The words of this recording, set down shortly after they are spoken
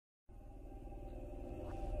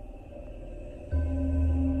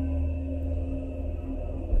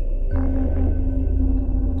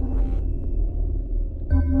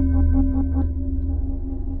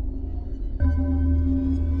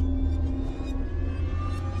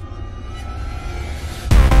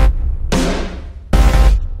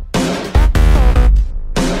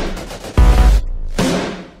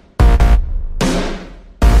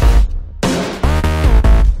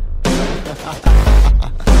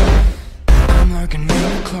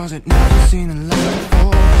closet, never seen a light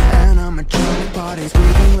before. And I'm a trouble bodies,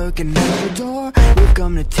 breathing, looking at your door. We've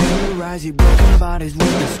come to terrorize you, broken bodies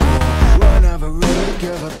with the score. We'll never really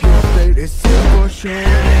give up, your fate is sealed for sure.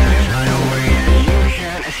 There's no way that you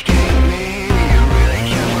can't escape me. You really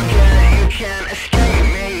can't forget it, you can't escape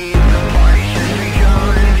me. The party's just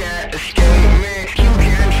begun, can't escape me. You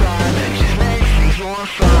can try, that just makes things more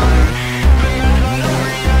fun. But there's no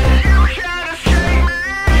way that you can't escape me.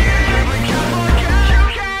 You simply can't forget, you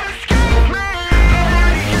can't escape me. The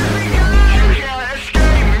party's just begun, you can't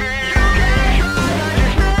escape me. You can try, that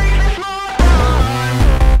just makes things more fun.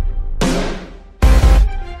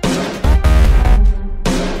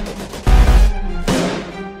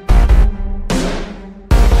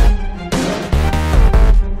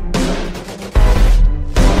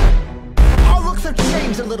 Our looks have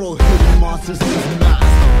changed a little, hidden monsters leave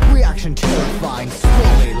masks. Reaction terrifying,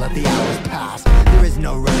 slowly let the hours pass. There is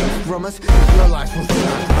no running from us, your lives will thin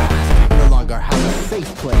our grasp. No longer have a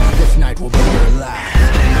safe place, this night will be your last.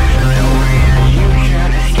 There's no way that you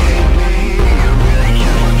can't escape me. You really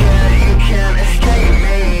can't forget it, you can't escape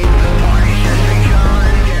me.